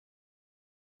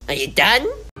Are you done?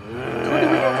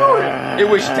 It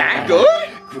was that good?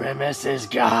 Grimace is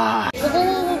gone.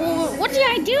 What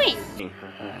are you doing?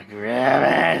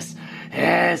 Grimace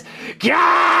is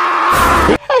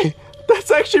gone. Hey,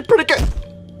 that's actually pretty good.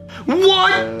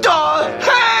 What the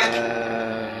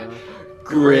heck?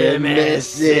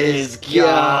 Grimace is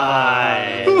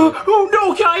gone. Oh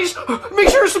no, guys! Make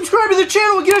sure to subscribe to the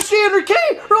channel and get us to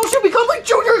 800K, or else you'll become like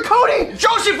Junior and Cody!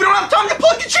 Joseph, we don't have time to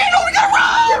plug the channel! We gotta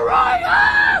run! You're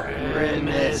right!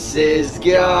 Grimace is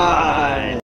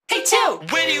gone. Hey, two!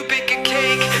 When you bake a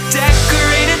cake,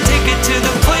 decorate and take it to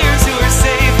the players who are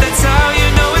safe. That's how you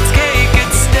know it's cake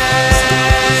and steak.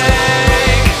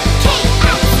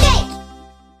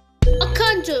 A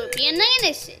conjure being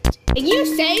innocent. If you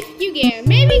save, you get a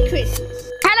Merry Christmas.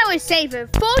 Hello is saving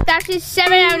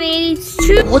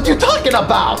 4,782. What you talking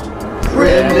about?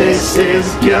 Grimace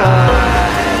is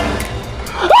gone.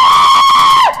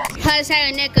 Cause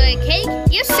having a good cake,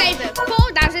 you save it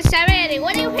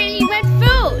 4,781 with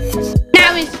food.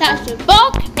 Now it's time to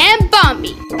Bulk and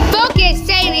Bombi. Bulk is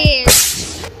saving.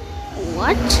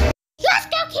 What? Let's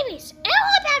go, Kimmies! And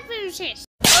all that food.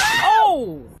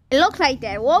 Oh! It looks like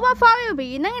that robot farm will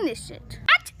be innocent.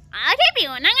 What? I can't be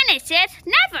innocent.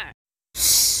 Never.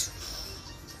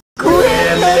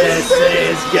 Grimace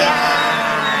is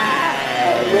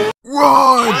gone.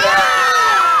 Run!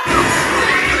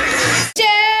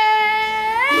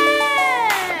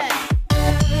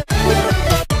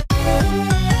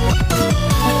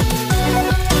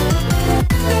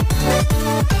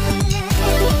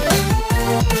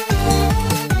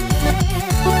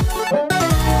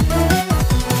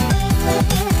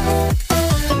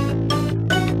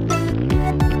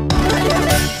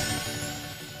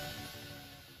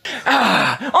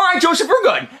 Alright, Joseph, we're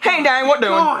good. Hey, Dan, what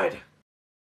doing? God.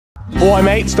 Boy,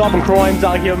 mate, stopping crimes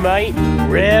out here, mate.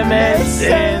 Grimace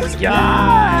is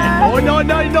gone. Oh, no.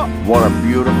 What a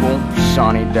beautiful,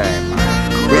 sunny day.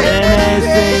 Grimace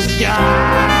is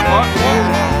gone.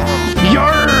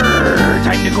 Yarr!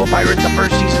 Time to go pirate the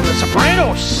first season of The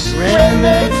Sopranos.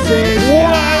 Grimace is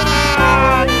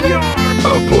gone.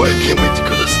 Oh boy, I can't wait to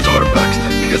go to Starbucks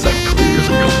because I'm clearly a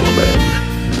woman.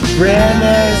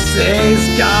 Grimace is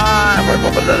gone. I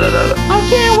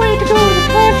can't wait to go to the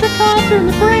concert concert in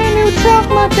the brand new truck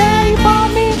my daddy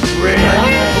bought me.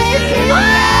 Grimace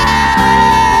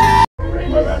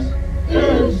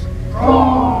is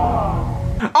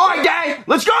gone. Alright, Dan,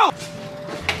 let's go!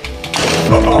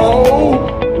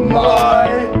 Oh my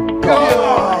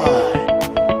God!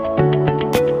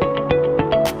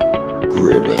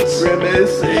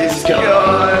 Grimace is gone.